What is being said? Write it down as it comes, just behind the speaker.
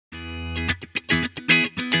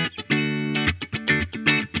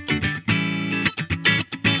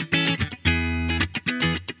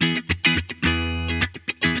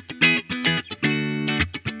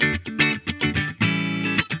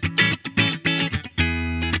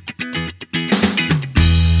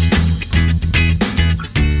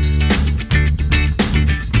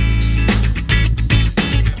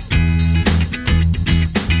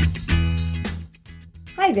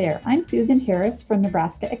Susan Harris from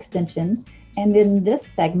Nebraska Extension, and in this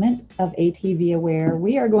segment of ATV Aware,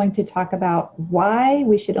 we are going to talk about why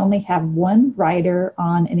we should only have one rider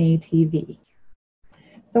on an ATV.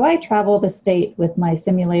 So I travel the state with my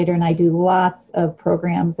simulator and I do lots of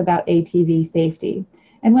programs about ATV safety.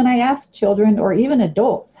 And when I ask children or even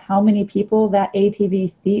adults how many people that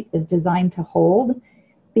ATV seat is designed to hold,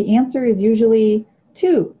 the answer is usually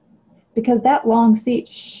 2, because that long seat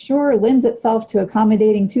sure lends itself to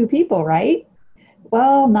accommodating 2 people, right?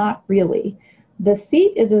 Well, not really. The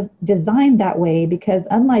seat is designed that way because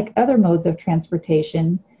unlike other modes of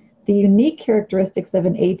transportation, the unique characteristics of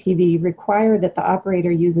an ATV require that the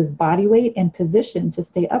operator uses body weight and position to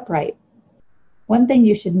stay upright. One thing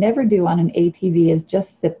you should never do on an ATV is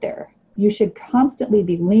just sit there. You should constantly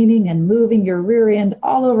be leaning and moving your rear end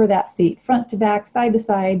all over that seat, front to back, side to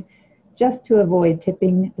side, just to avoid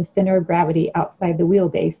tipping the center of gravity outside the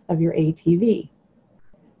wheelbase of your ATV.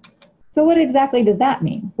 So what exactly does that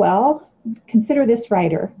mean? Well, consider this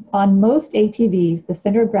rider. On most ATVs, the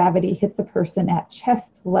center of gravity hits a person at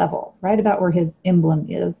chest level, right about where his emblem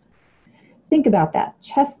is. Think about that,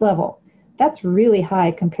 chest level. That's really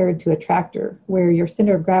high compared to a tractor, where your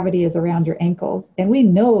center of gravity is around your ankles, and we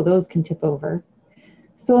know those can tip over.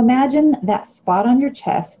 So imagine that spot on your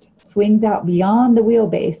chest swings out beyond the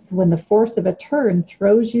wheelbase when the force of a turn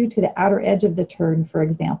throws you to the outer edge of the turn, for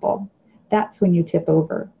example. That's when you tip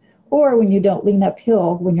over. Or when you don't lean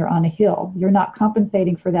uphill when you're on a hill. You're not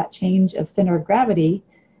compensating for that change of center of gravity,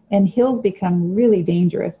 and hills become really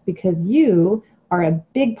dangerous because you are a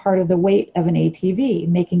big part of the weight of an ATV,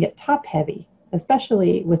 making it top heavy,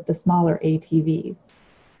 especially with the smaller ATVs.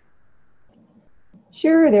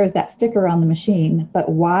 Sure, there's that sticker on the machine, but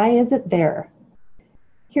why is it there?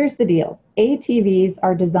 Here's the deal. ATVs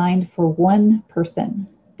are designed for one person.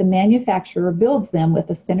 The manufacturer builds them with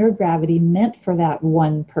a center of gravity meant for that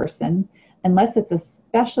one person, unless it's a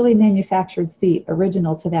specially manufactured seat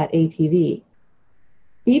original to that ATV.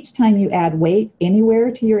 Each time you add weight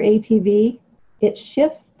anywhere to your ATV, it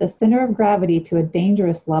shifts the center of gravity to a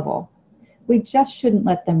dangerous level. We just shouldn't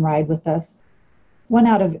let them ride with us. 1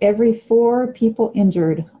 out of every 4 people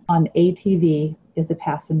injured on ATV is a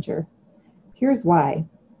passenger. Here's why.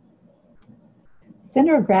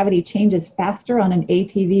 Center of gravity changes faster on an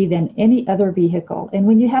ATV than any other vehicle, and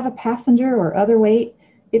when you have a passenger or other weight,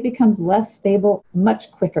 it becomes less stable much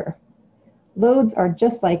quicker. Loads are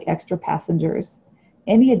just like extra passengers.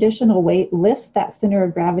 Any additional weight lifts that center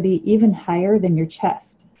of gravity even higher than your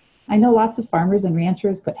chest. I know lots of farmers and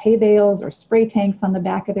ranchers put hay bales or spray tanks on the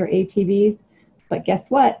back of their ATVs, but guess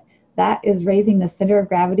what? That is raising the center of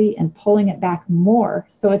gravity and pulling it back more,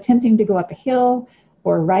 so attempting to go up a hill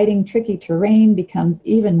or riding tricky terrain becomes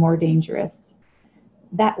even more dangerous.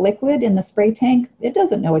 That liquid in the spray tank, it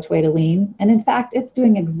doesn't know which way to lean, and in fact, it's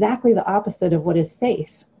doing exactly the opposite of what is safe.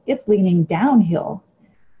 It's leaning downhill,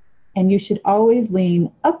 and you should always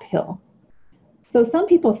lean uphill. So some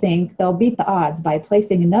people think they'll beat the odds by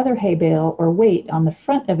placing another hay bale or weight on the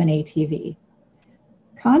front of an ATV.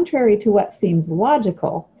 Contrary to what seems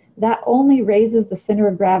logical, that only raises the center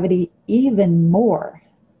of gravity even more.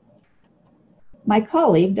 My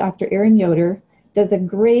colleague, Dr. Aaron Yoder, does a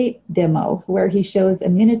great demo where he shows a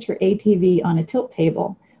miniature ATV on a tilt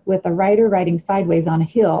table with a rider riding sideways on a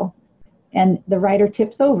hill, and the rider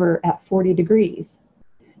tips over at 40 degrees.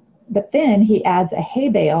 But then he adds a hay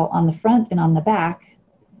bale on the front and on the back,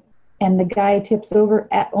 and the guy tips over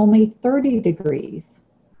at only 30 degrees.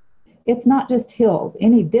 It's not just hills.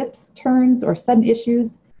 Any dips, turns, or sudden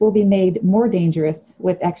issues will be made more dangerous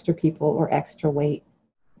with extra people or extra weight.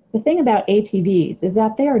 The thing about ATVs is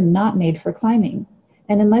that they are not made for climbing.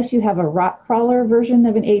 And unless you have a rock crawler version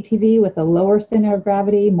of an ATV with a lower center of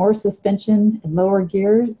gravity, more suspension, and lower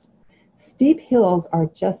gears, steep hills are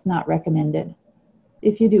just not recommended.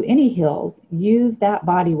 If you do any hills, use that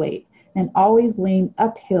body weight and always lean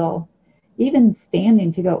uphill, even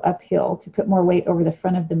standing to go uphill to put more weight over the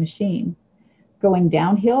front of the machine. Going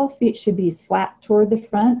downhill, feet should be flat toward the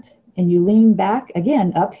front, and you lean back,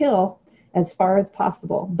 again, uphill, as far as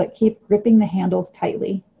possible, but keep gripping the handles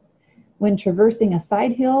tightly. When traversing a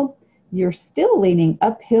side hill, you're still leaning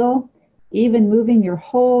uphill, even moving your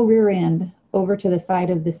whole rear end over to the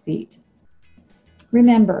side of the seat.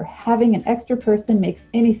 Remember, having an extra person makes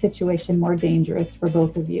any situation more dangerous for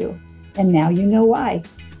both of you, and now you know why.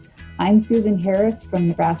 I'm Susan Harris from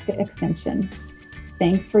Nebraska Extension.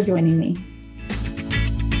 Thanks for joining me.